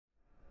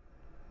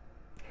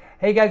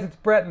Hey guys, it's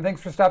Brett and thanks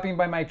for stopping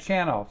by my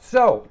channel.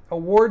 So,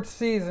 awards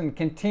season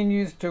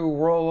continues to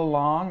roll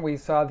along. We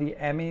saw the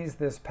Emmys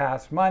this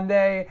past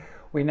Monday.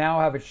 We now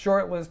have a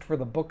short list for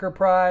the Booker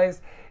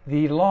Prize.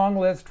 The long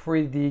list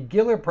for the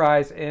Giller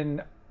Prize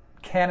in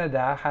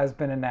Canada has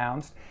been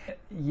announced.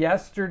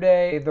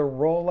 Yesterday, the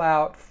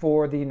rollout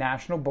for the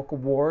National Book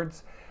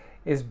Awards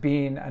is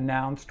being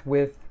announced,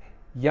 with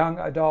young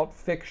adult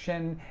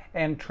fiction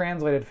and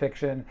translated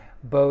fiction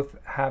both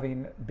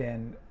having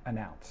been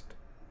announced.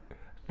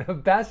 The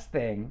best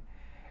thing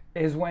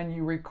is when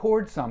you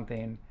record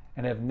something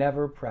and have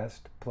never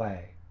pressed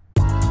play.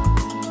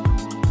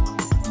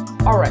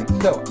 All right,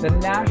 so the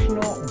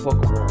National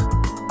Book Award.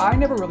 I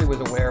never really was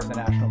aware of the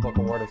National Book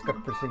Award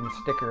except for seeing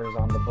stickers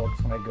on the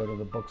books when I go to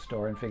the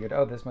bookstore and figured,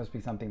 oh, this must be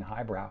something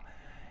highbrow.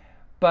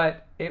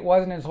 But it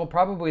wasn't until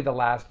probably the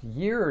last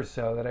year or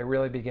so that I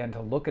really began to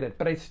look at it.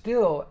 But I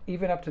still,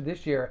 even up to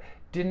this year,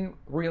 didn't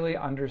really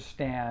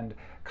understand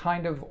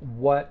kind of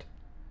what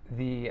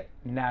the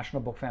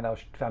National Book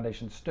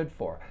Foundation stood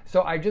for.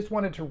 So I just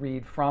wanted to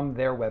read from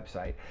their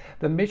website.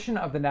 The mission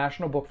of the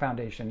National Book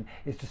Foundation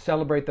is to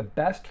celebrate the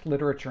best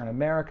literature in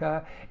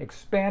America,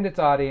 expand its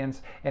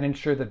audience, and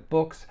ensure that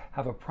books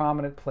have a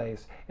prominent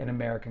place in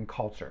American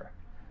culture.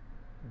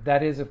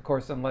 That is, of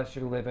course, unless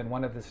you live in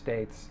one of the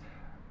states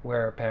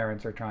where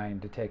parents are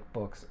trying to take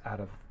books out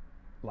of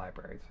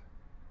libraries.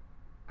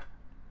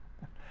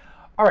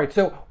 All right,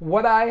 so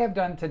what I have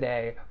done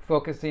today,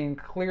 focusing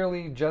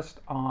clearly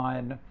just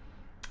on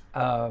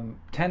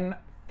 10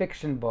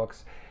 fiction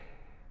books,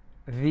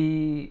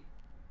 the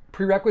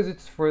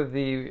prerequisites for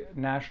the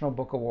National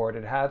Book Award,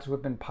 it had to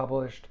have been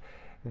published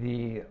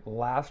the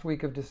last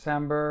week of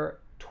December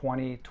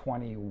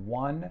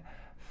 2021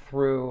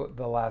 through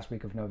the last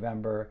week of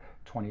November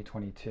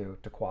 2022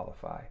 to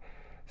qualify.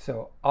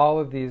 So all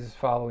of these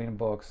following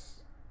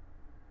books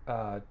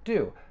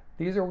do.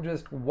 These are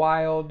just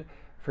wild,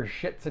 for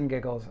shits and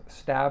giggles,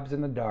 stabs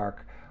in the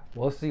dark.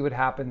 We'll see what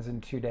happens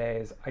in 2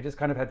 days. I just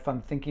kind of had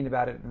fun thinking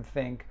about it and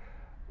think,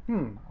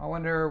 I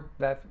wonder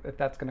if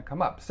that's going to come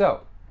up.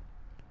 So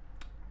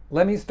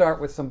let me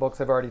start with some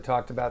books I've already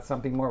talked about,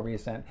 something more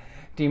recent.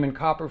 Demon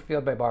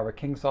Copperfield by Barbara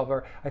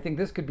Kingsolver. I think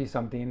this could be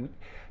something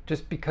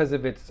just because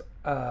of its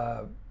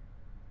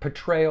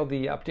portrayal,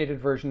 the updated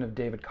version of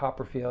David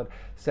Copperfield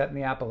set in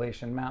the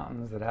Appalachian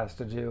Mountains that has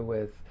to do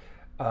with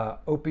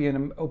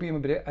opium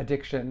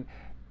addiction.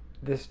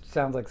 This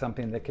sounds like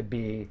something that could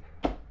be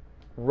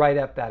right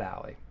up that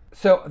alley.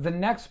 So the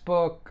next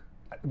book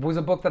was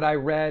a book that I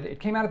read. It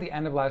came out at the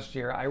end of last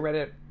year. I read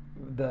it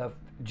the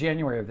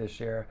January of this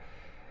year.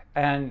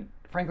 And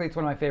frankly, it's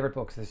one of my favorite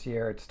books this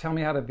year. It's Tell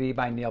Me How to Be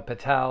by Neil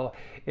Patel.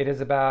 It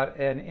is about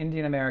an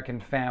Indian American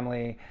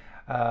family.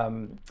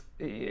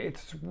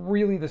 It's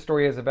really, the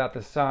story is about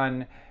the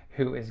son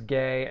who is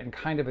gay and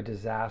kind of a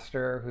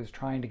disaster, who's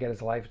trying to get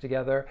his life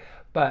together.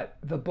 But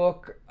the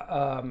book,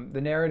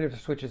 the narrative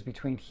switches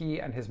between he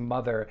and his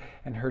mother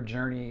and her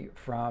journey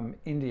from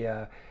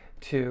India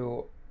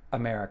to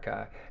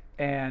America.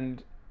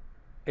 And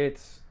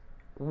it's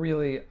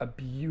really a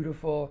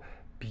beautiful,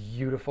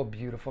 beautiful,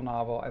 beautiful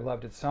novel. I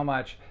loved it so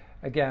much.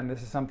 Again,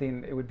 this is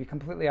something, it would be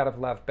completely out of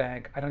left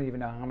bank. I don't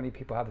even know how many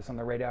people have this on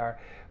the radar,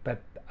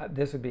 but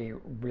this would be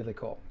really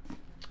cool.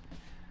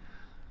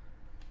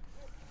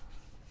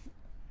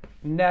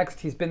 Next,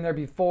 he's been there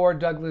before,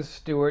 Douglas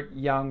Stewart,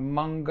 Young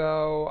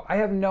Mungo. I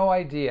have no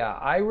idea.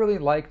 I really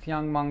liked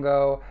Young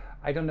Mungo.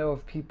 I don't know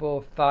if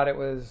people thought it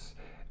was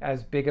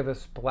as big of a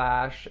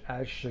splash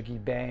as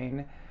Shuggie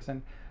Bain.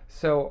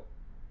 So,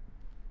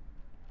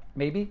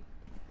 maybe.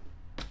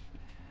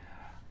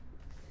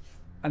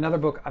 Another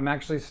book, I'm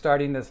actually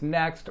starting this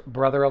next,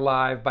 Brother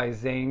Alive by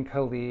Zain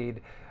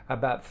Khalid,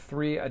 about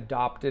 3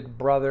 adopted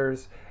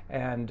brothers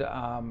and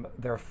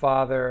their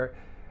father.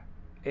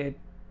 It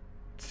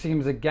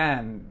seems,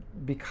 again,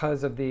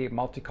 because of the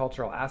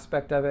multicultural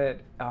aspect of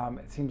it,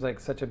 it seems like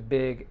such a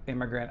big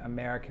immigrant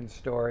American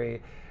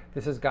story.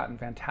 This has gotten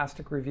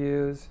fantastic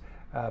reviews.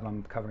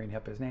 I'm covering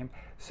up his name.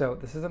 So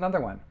this is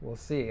another one. We'll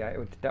see.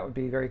 That would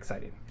be very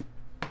exciting.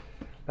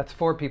 That's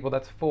 4 people.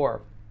 That's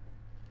 4.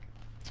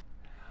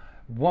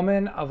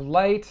 Woman of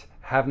Light.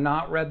 Have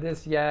not read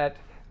this yet.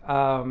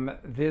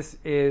 This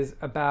is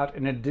about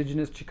an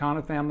indigenous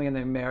Chicano family in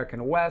the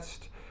American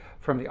West,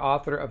 from the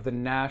author of the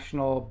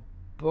National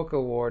Book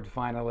Award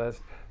finalist,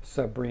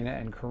 Sabrina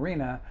and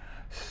Karina.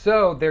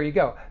 So there you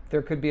go.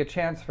 There could be a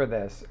chance for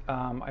this.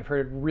 I've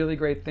heard really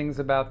great things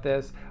about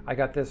this. I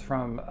got this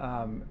from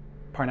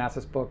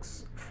Parnassus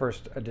Books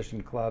First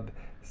Edition Club,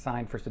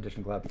 signed First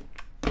Edition Club.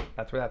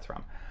 That's where that's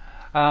from.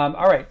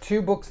 All right,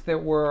 2 books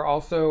that were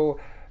also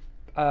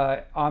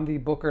on the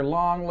Booker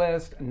long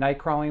list.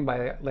 Nightcrawling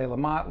by Layla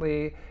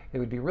Motley. It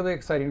would be really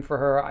exciting for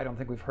her. I don't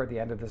think we've heard the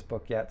end of this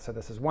book yet, so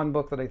this is one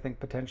book that I think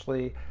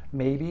potentially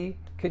maybe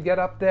could get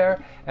up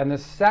there. And the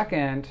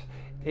second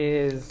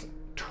is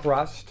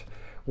Trust,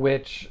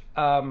 which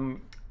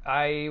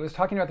I was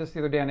talking about this the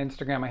other day on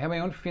Instagram. I have my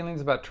own feelings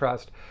about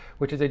Trust,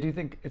 which is I do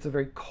think it's a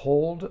very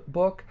cold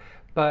book,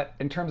 but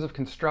in terms of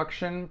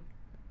construction,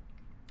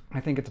 I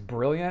think it's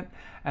brilliant.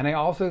 And I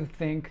also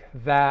think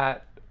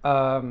that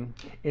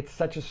it's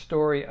such a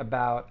story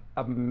about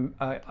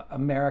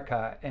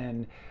America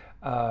and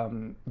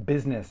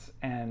business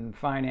and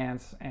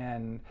finance,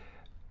 and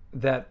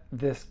that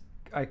this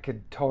I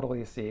could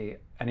totally see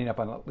ending up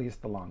on at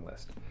least the long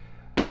list.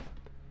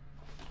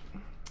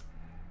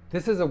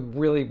 This is a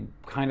really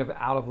kind of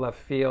out of left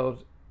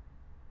field.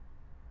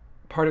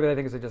 Part of it, I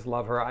think, is I just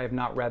love her. I have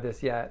not read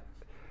this yet.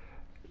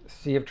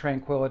 Sea of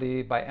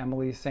Tranquility by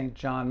Emily St.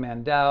 John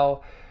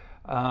Mandel.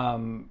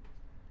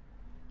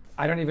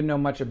 I don't even know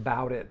much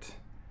about it,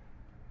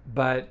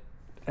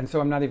 and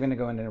so I'm not even going to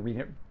go in and read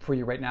it for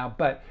you right now.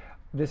 But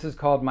this is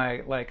called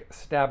my like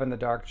stab in the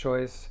dark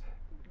choice.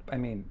 I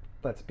mean,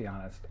 let's be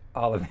honest.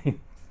 All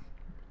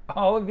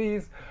of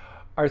these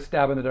are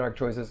stab in the dark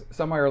choices.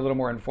 Some are a little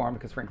more informed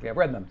because, frankly, I've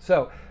read them.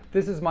 So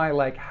this is my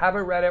like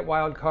haven't read it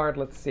wild card.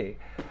 Let's see.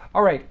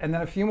 All right, and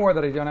then a few more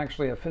that I don't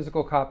actually have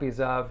physical copies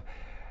of.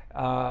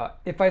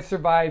 If I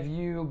Survive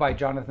You by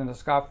Jonathan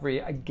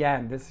Escoffrey.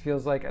 Again, this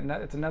feels like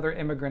it's another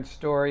immigrant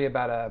story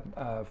about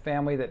a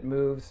family that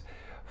moves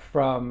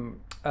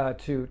from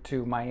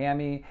to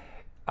Miami.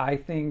 I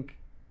think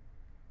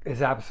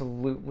is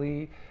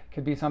absolutely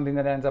could be something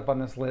that ends up on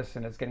this list,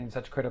 and it's getting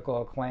such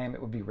critical acclaim.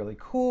 It would be really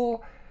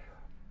cool.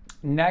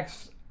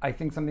 Next, I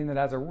think something that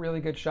has a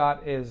really good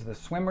shot is The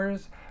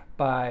Swimmers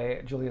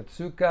by Julia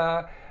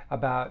Tsuka,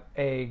 about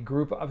a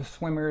group of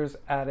swimmers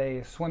at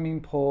a swimming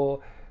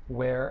pool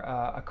where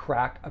a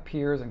crack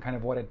appears and kind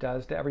of what it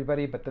does to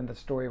everybody. But then the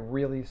story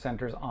really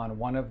centers on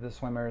one of the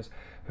swimmers,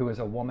 who is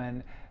a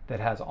woman that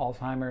has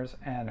Alzheimer's,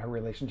 and her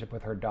relationship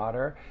with her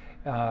daughter.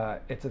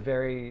 It's a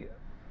very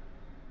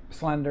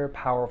slender,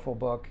 powerful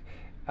book.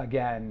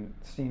 Again,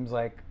 seems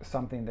like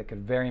something that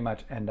could very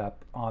much end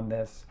up on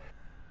this.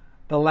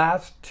 The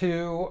last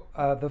two,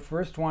 the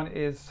first one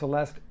is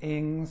Celeste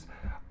Ng's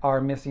Our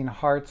Missing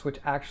Hearts, which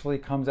actually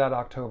comes out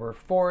October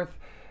 4th.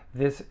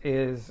 This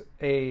is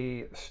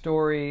a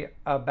story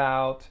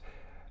about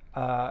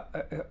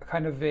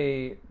kind of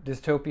a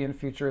dystopian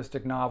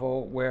futuristic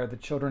novel where the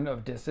children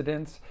of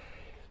dissidents,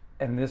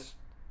 and this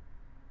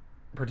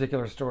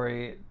particular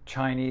story,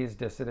 Chinese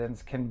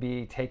dissidents, can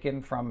be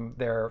taken from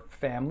their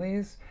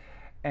families,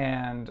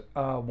 and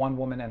one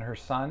woman and her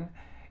son.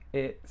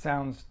 It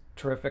sounds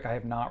terrific. I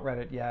have not read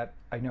it yet.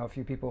 I know a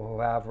few people who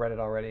have read it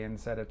already and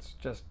said it's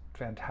just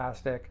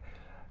fantastic.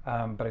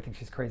 But I think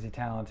she's crazy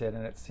talented,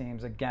 and it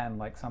seems, again,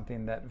 like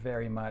something that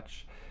very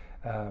much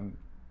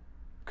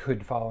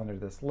could fall under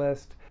this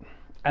list.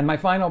 And my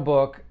final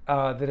book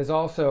that is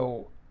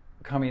also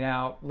coming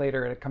out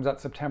later, it comes out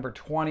September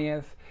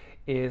 20th,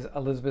 is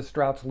Elizabeth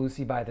Strout's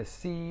Lucy by the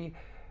Sea.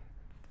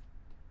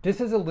 This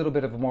is a little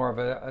bit of more of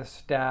a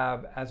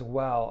stab as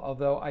well,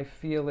 although I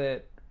feel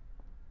it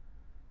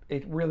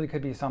really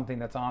could be something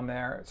that's on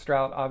there.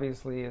 Strout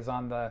obviously is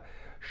on the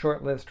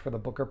short list for the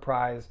Booker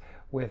Prize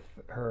with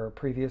her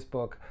previous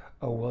book,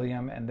 O.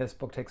 William, and this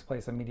book takes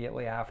place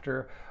immediately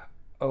after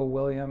O.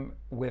 William,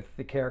 with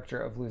the character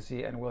of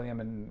Lucy and William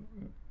and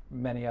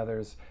many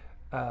others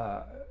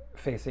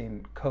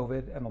facing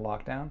COVID and the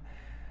lockdown.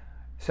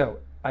 So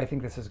I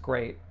think this is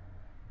great.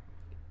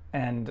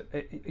 And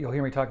you'll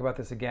hear me talk about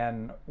this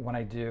again when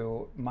I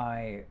do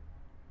my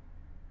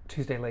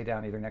Tuesday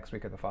Laydown, either next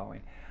week or the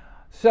following.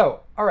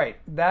 So, all right,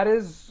 that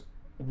is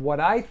what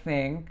I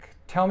think.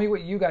 Tell me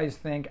what you guys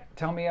think.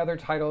 Tell me other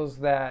titles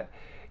that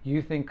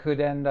you think could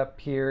end up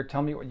here.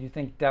 Tell me what you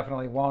think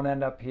definitely won't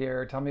end up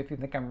here. Tell me if you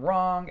think I'm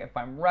wrong. If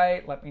I'm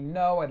right, let me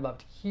know. I'd love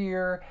to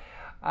hear.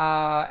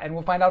 And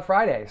we'll find out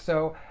Friday.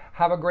 So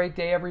have a great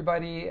day,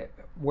 everybody,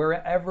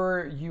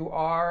 wherever you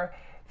are.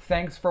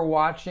 Thanks for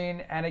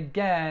watching. And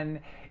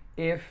again,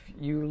 if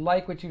you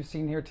like what you've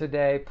seen here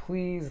today,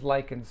 please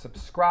like and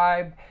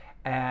subscribe.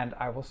 And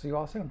I will see you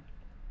all soon.